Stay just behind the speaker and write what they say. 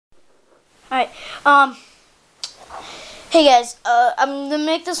Alright, hey guys, I'm gonna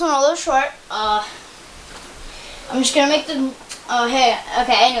make this one a little short. I'm just gonna make the,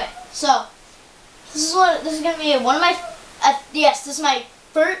 anyway, so, this is gonna be one of my, yes, this is my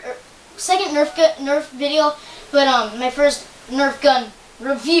second Nerf video, but, my first Nerf gun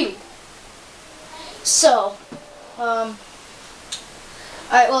review. So, alright,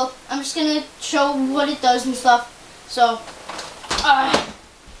 well, I'm just gonna show what it does and stuff. So,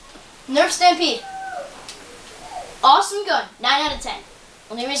 Nerf Stampede. Awesome gun. 9 out of 10.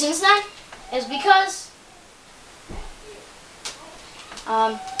 Only reason it's 9 is because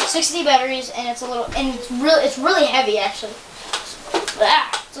 60 batteries, and it's a little, and it's really heavy actually.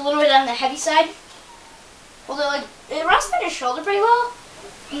 It's a little bit on the heavy side. Although like it rests on your shoulder pretty well.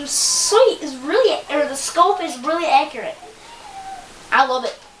 And the sight is really, or the scope is really accurate. I love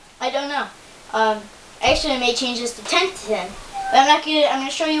it. I don't know. Actually, I may change this to 10 to 10. But I'm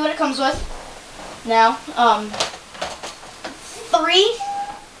gonna show you what it comes with now. 3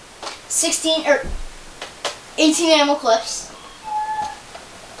 16 or 18 ammo clips.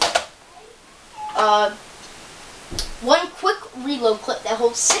 1 quick reload clip that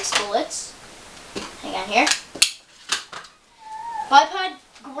holds 6 bullets. Hang on here. Bipod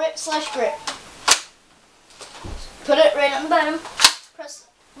grip/grip. Put it right on the bottom. Press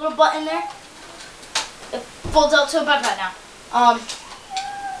a little button there. It folds out to a bipod now.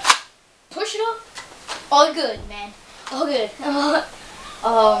 Push it up. All good, man. All good.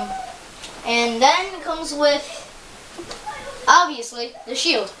 And then it comes with, obviously, the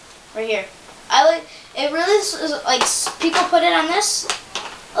shield right here. I like it. Really is like people put it on this.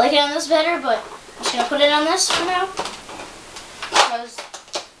 I like it on this better, but I'm just gonna put it on this for now because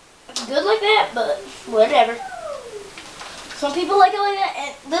it's good like that. But whatever. Some people like it like that,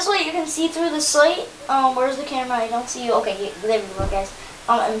 and this way you can see through the sight. Where's the camera? I don't see you. Okay, there we go, guys.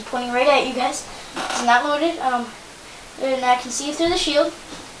 I'm pointing right at you guys. It's not loaded. And I can see through the shield.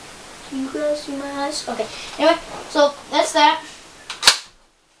 Can you guys see my eyes? Okay. Anyway, so that's that.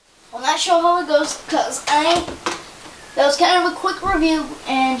 I'll not show how it goes because that was kind of a quick review,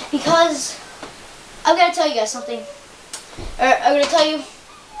 and because I've got to tell you guys something. I'm gonna tell you.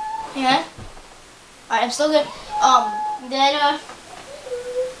 Hang on. Alright, I'm still good.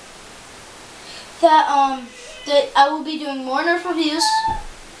 That I will be doing more Nerf reviews.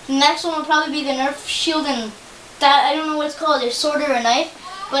 The next one will probably be the Nerf shield, and that I don't know what it's called, a sword or a knife,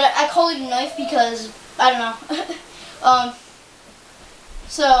 but I call it a knife because I don't know.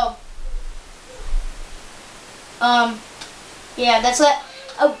 Yeah, that's it.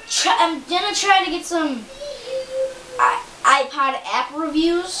 I'm gonna try to get some iPod app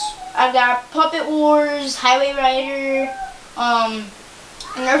reviews. I've got Puppet Wars, Highway Rider,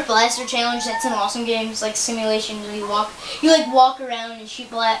 Nerf Blaster Challenge. That's an awesome game. It's like simulation. You walk around and shoot.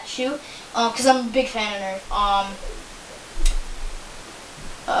 Cause I'm a big fan of Nerf.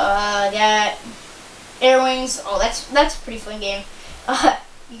 Got Air Wings. Oh, that's a pretty fun game.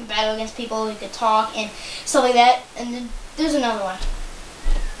 You can battle against people. You can talk and stuff like that. And then there's another one.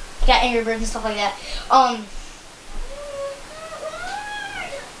 Got Angry Birds and stuff like that.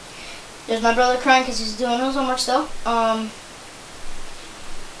 There's my brother crying because he's doing his homework still.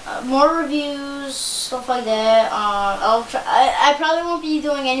 More reviews, stuff like that. I'll try. I probably won't be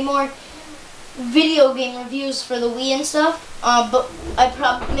doing any more video game reviews for the Wii and stuff. But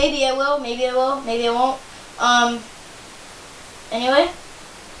maybe I will, maybe I won't. Anyway,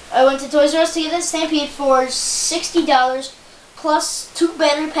 I went to Toys R Us to get this Stampede for $60 plus 2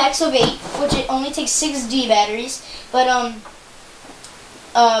 battery packs of 8, which it only takes 6 D batteries. But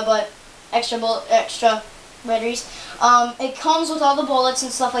extra batteries. It comes with all the bullets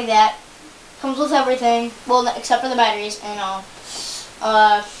and stuff like that. Comes with everything, well, except for the batteries and all.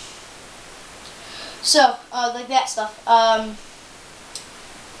 Like that stuff. I'm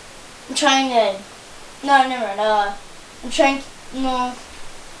trying to. No, never mind.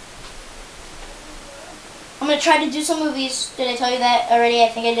 I'm gonna try to do some movies. Did I tell you that already? I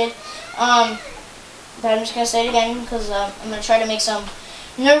think I did. But I'm just gonna say it again because I'm gonna try to make some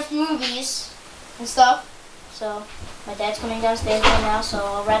Nerf movies and stuff. So my dad's coming downstairs right now, so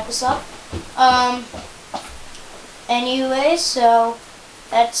I'll wrap this up. Anyway, so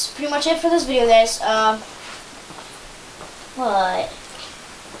that's pretty much it for this video, guys. What?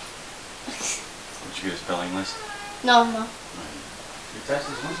 Did you get a spelling list? No. Your test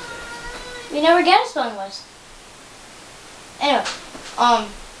is Wednesday. We never get a spelling list. Anyway,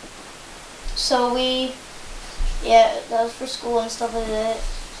 yeah, that was for school and stuff like that.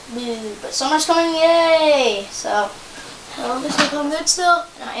 But summer's coming, yay! So, I hope this will come good still,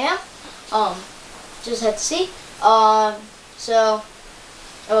 and I am. Just have to see. So,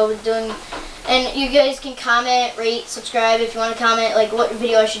 I will be doing, and you guys can comment, rate, subscribe if you want to comment, like what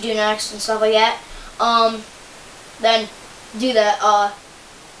video I should do next and stuff like that. Then do that,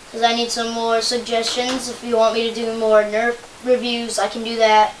 because I need some more suggestions. If you want me to do more Nerf reviews, I can do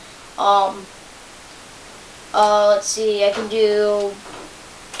that. Let's see, I can do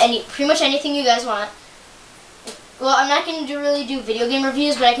pretty much anything you guys want. Well, I'm not going to really do video game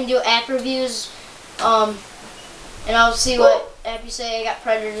reviews, but I can do app reviews, and I'll see what app you say. I got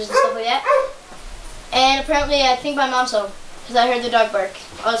Predators and stuff like that. And apparently, I think my mom's home, because I heard the dog bark.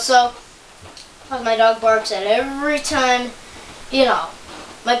 Also, my dog barks at every time, you know,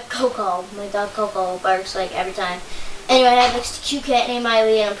 my dog Coco barks like every time. Anyway, I have this cute cat named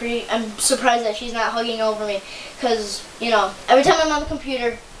Miley, and I'm surprised that she's not hugging over me, because, you know, every time I'm on the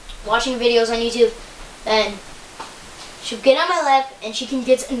computer watching videos on YouTube, then she'll get on my lap and she can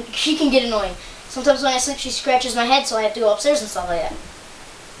get annoying. Sometimes when I sleep, she scratches my head, so I have to go upstairs and stuff like that.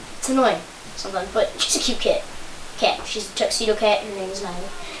 It's annoying sometimes, but she's a cute cat. She's a tuxedo cat. Her name is Miley.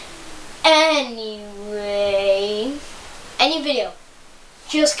 Anyway, any video,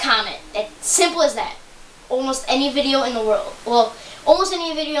 just comment. It's simple as that. Almost any video in the world. Well, almost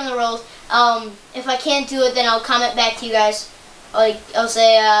any video in the world. If I can't do it, then I'll comment back to you guys. Like, I'll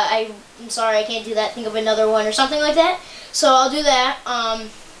say, I'm sorry, I can't do that. Think of another one or something like that. So I'll do that. Well,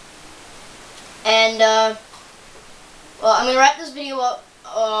 I'm gonna wrap this video up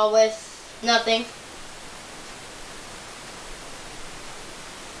with nothing.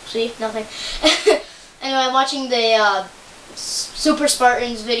 See, nothing. Anyway, I'm watching the Super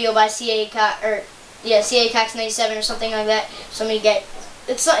Spartans video by CA Cox 97 or something like that.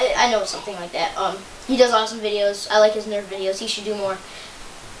 I know it's something like that. He does awesome videos. I like his Nerf videos. He should do more.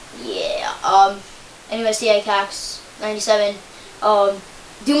 Yeah. Anyway, CA Cox 97.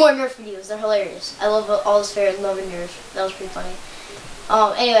 Do more Nerf videos. They're hilarious. I love all this fair love and Nerf. That was pretty funny.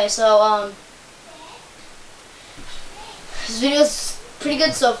 Anyway, so this video's pretty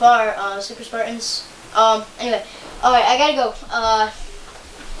good so far. Super Spartans. Anyway, alright, I gotta go.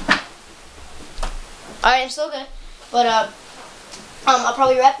 Alright, I'm still good, but I'll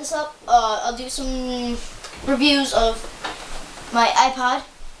probably wrap this up. I'll do some reviews of my iPod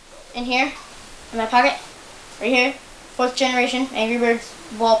in here, in my pocket, right here. 4th generation Angry Birds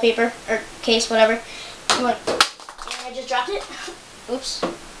wallpaper or case, whatever. And I just dropped it. Oops.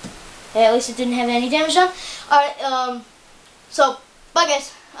 Yeah, at least it didn't have any damage done. Alright, so bye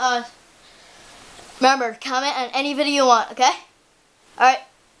guys. Remember, comment on any video you want, okay? Alright.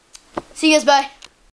 See you guys, bye.